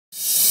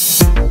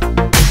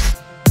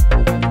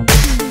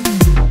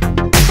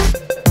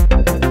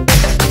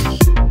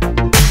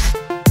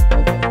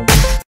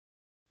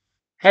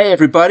Hey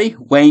everybody,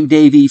 Wayne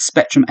Davies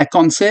Spectrum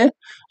Econs here,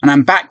 and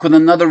I'm back with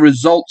another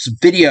results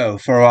video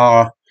for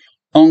our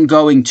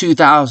ongoing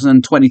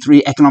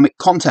 2023 economic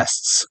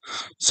contests.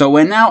 So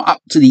we're now up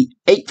to the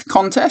 8th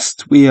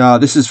contest.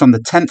 This is from the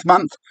 10th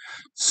month.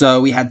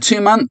 So we had 2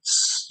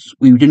 months.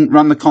 We didn't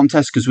run the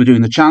contest because we're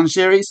doing the challenge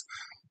series.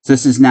 So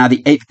this is now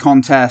the 8th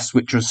contest,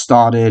 which was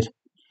started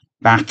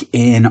back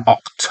in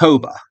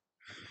October.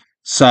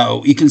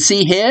 So you can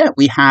see here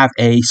we have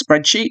a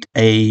spreadsheet,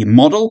 a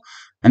model.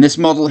 And this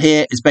model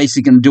here is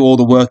basically going to do all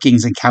the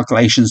workings and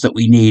calculations that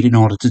we need in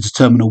order to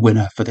determine a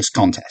winner for this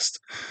contest.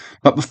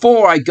 But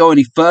before I go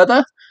any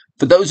further,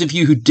 for those of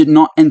you who did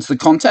not enter the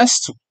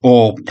contest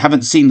or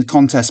haven't seen the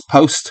contest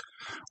post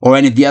or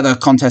any of the other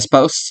contest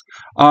posts,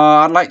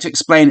 I'd like to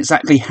explain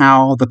exactly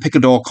how the Pick a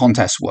Door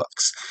contest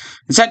works.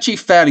 It's actually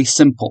fairly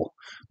simple.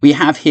 We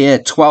have here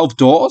 12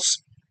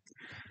 doors,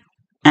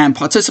 and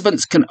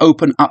participants can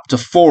open up to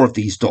 4 of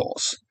these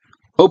doors.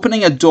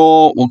 Opening a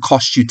door will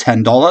cost you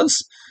 $10.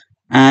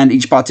 And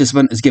each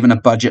participant is given a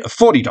budget of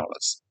 $40.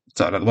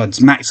 So in other words,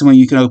 maximum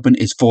you can open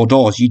is 4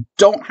 doors. You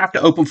don't have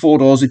to open 4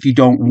 doors if you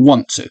don't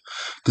want to,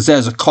 because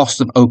there's a cost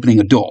of opening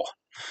a door.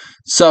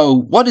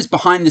 So what is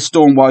behind this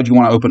door and why do you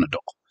want to open a door?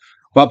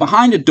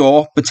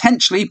 Well,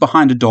 potentially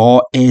behind a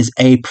door, is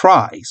a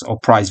prize, or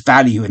prize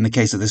value in the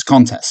case of this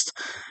contest.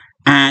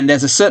 And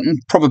there's a certain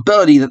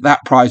probability that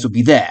that prize will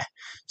be there.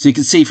 So you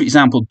can see, for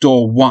example,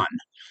 door 1.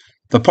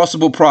 The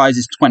possible prize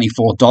is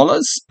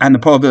 $24, and the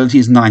probability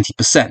is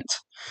 90%.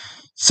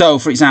 So,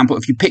 for example,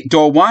 if you pick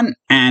door 1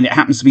 and it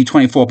happens to be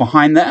 24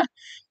 behind there,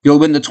 you'll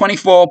win the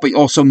 24, but you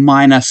also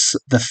minus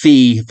the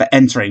fee for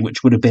entering,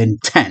 which would have been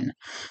 10.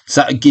 So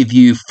that would give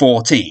you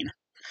 14.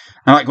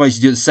 And likewise,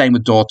 you do the same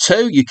with door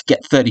 2. You could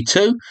get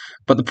 32,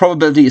 but the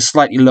probability is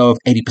slightly low of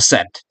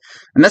 80%.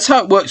 And that's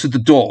how it works with the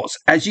doors.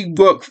 As you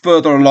work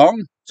further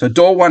along, so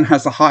door 1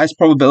 has the highest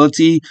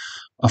probability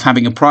of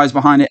having a prize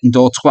behind it, and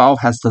door 12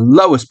 has the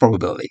lowest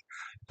probability.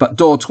 But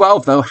door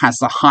 12, though, has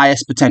the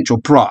highest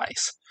potential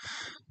prize.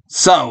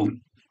 So,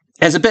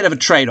 there's a bit of a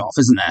trade-off,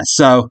 isn't there?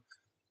 So,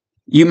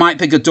 you might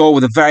pick a door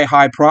with a very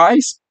high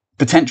prize,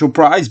 potential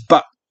prize,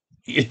 but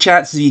your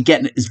chances of you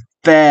getting it is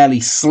fairly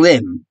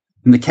slim.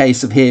 In the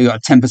case of here, you've got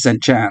a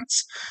 10%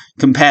 chance,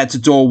 compared to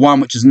door 1,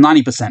 which is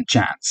 90%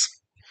 chance.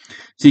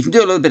 So, you can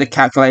do a little bit of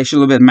calculation, a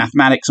little bit of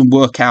mathematics, and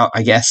work out,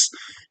 I guess,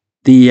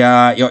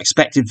 your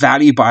expected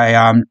value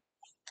by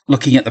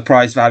looking at the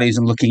prize values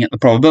and looking at the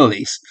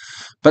probabilities.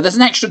 But there's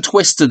an extra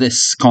twist to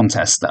this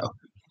contest, though.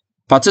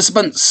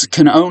 Participants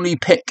can only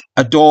pick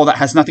a door that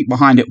has nothing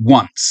behind it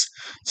once.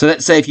 So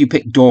let's say if you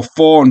pick door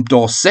 4 and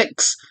door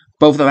 6,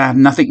 both of them have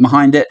nothing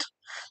behind it.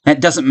 And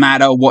it doesn't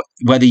matter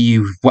whatever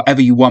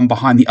you won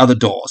behind the other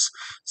doors.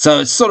 So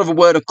it's sort of a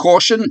word of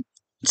caution.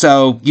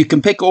 So you can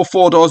pick all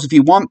 4 doors if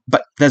you want,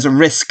 but there's a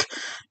risk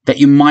that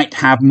you might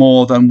have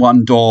more than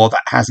one door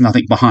that has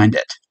nothing behind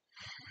it.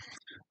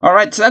 All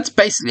right, so that's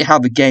basically how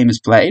the game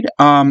is played.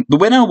 The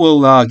winner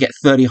will get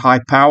 30 high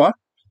power.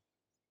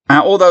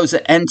 All those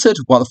that entered,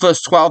 well, the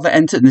first 12 that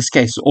entered, in this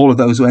case, all of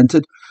those who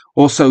entered,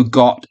 also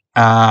got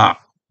a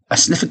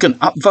significant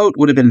upvote,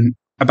 would have been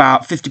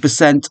about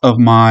 50% of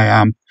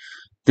my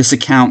this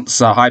account's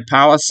high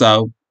power,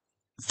 so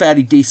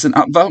fairly decent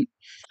upvote.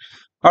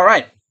 All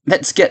right,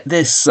 let's get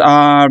this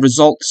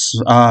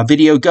results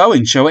video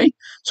going, shall we?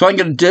 So what I'm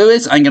going to do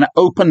is I'm going to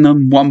open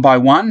them one by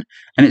one,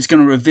 and it's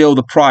going to reveal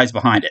the prize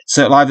behind it.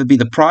 So it'll either be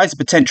the prize, a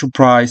potential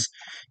prize,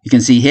 you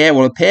can see here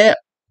will appear,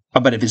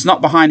 but if it's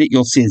not behind it,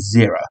 you'll see a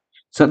 0.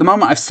 So at the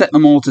moment, I've set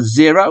them all to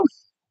 0.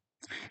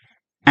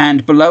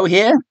 And below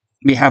here,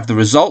 we have the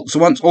results. So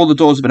once all the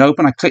doors have been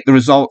open, I click the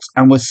results,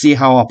 and we'll see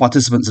how our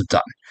participants have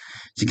done.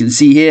 So you can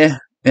see here,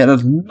 it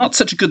was not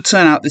such a good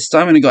turnout this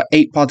time. We only got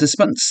 8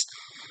 participants.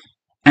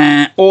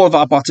 And all of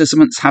our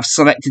participants have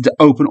selected to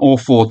open all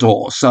 4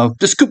 doors. So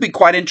this could be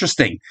quite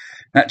interesting,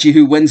 actually,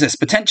 who wins this.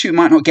 Potentially, we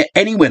might not get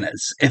any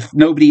winners if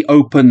nobody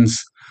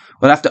opens.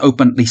 We'll have to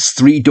open at least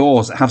 3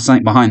 doors that have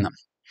something behind them.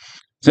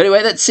 So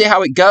anyway, let's see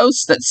how it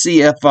goes. Let's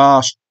see if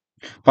our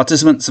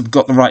participants have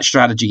got the right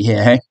strategy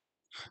here, hey?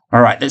 All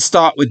right, let's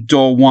start with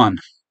door 1.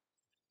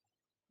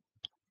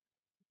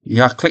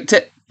 Yeah, I clicked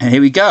it, and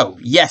here we go.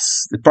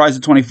 Yes, the prize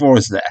of 24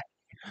 is there.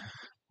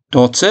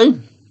 Door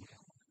 2,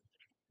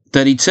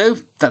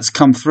 32, that's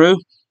come through.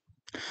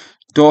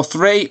 Door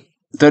 3,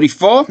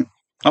 34.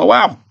 Oh,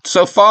 wow,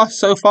 so far,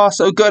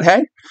 so good,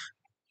 hey?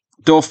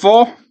 Door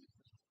 4,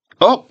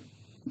 oh,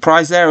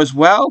 prize there as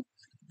well.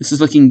 This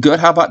is looking good.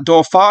 How about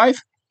door 5?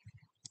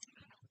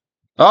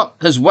 Oh,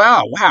 as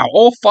well. Wow,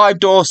 all 5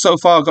 doors so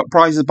far got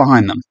prizes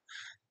behind them.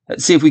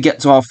 Let's see if we get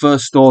to our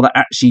first door that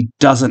actually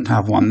doesn't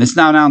have one. This is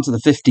now down to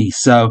the 50s,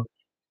 so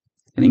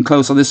getting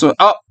close on this one.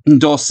 Oh, and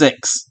door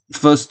 6.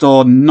 First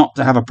door not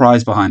to have a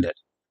prize behind it.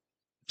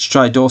 Let's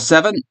try door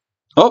 7.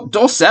 Oh,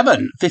 door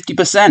 7,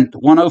 50%,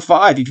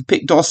 105. If you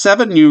pick door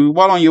 7, you're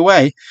well on your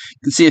way. You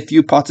can see a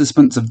few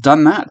participants have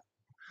done that.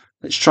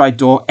 Let's try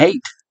door 8.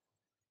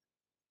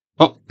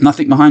 Oh,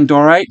 nothing behind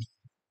door 8.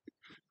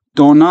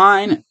 Door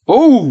 9.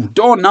 Oh,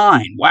 door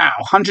 9. Wow,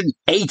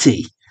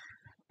 180.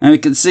 And we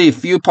can see a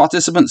few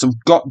participants have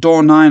got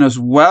door 9 as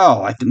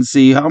well. I can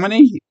see how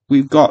many?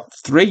 We've got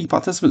 3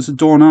 participants at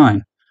door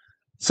 9.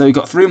 So we've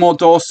got 3 more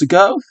doors to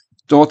go.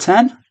 Door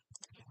 10,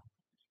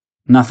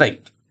 nothing.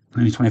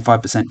 Only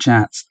 25%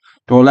 chance.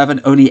 Door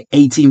 11, only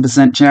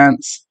 18%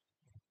 chance.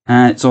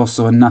 And it's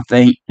also a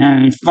nothing.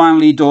 And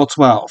finally, door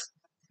 12.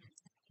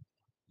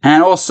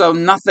 And also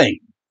nothing.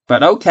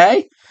 But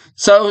okay.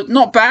 So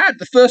not bad.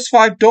 The first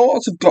 5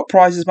 doors have got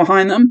prizes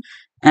behind them.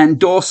 And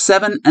door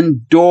 7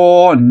 and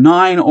door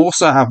 9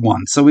 also have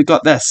one. So we've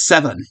got there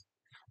 7.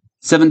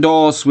 7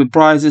 doors with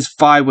prizes,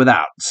 5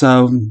 without.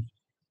 So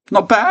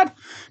not bad.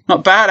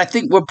 Not bad. I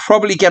think we'll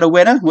probably get a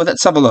winner. Well,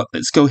 let's have a look.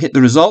 Let's go hit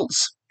the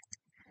results.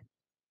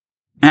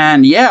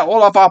 And yeah,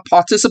 all of our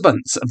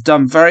participants have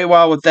done very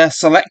well with their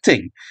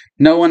selecting.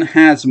 No one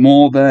has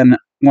more than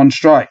 1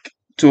 strike,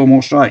 2 or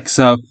more strikes.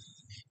 So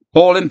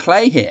all in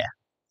play here.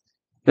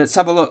 Let's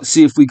have a look,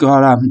 see if we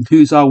got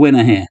who's our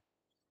winner here.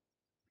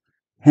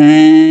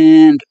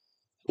 And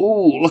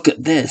oh, look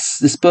at this.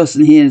 This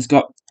person here has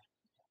got,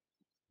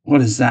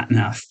 what is that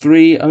now?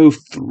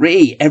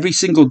 303 every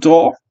single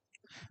door.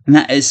 And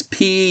that is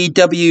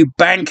PW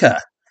Banker.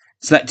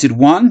 Selected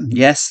 1,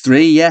 yes,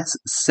 3, yes,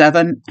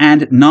 7,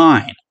 and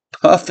 9.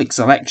 Perfect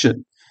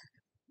selection.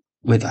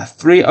 With a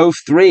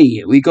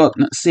 303. We got,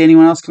 let's see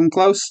anyone else come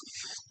close.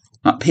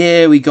 Up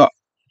here we got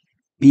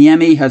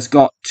Miemi has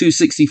got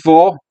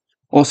 264.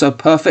 Also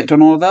perfect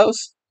on all of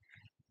those.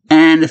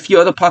 And a few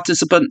other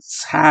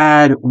participants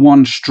had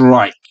 1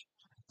 strike.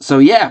 So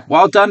yeah,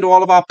 well done to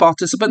all of our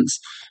participants.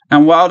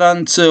 And well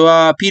done to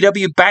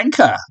PW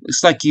Banker.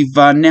 Looks like you've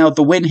nailed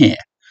the win here.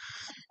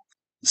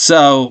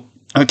 So,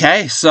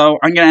 okay, so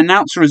I'm going to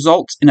announce the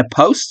results in a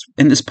post.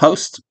 In this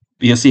post,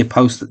 you'll see a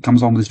post that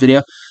comes on with this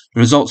video. The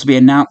results will be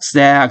announced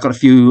there. I've got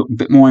a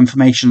bit more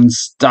information and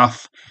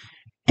stuff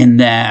in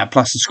there,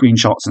 plus the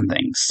screenshots and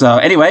things. So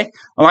anyway,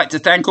 I'd like to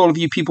thank all of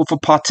you people for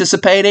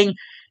participating.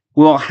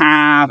 We'll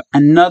have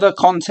another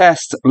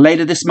contest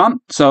later this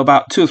month, so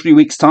about 2 or 3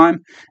 weeks' time,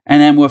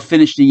 and then we'll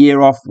finish the year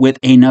off with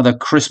another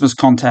Christmas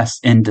contest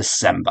in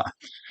December.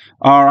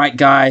 All right,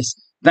 guys,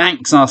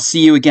 thanks. I'll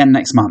see you again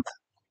next month.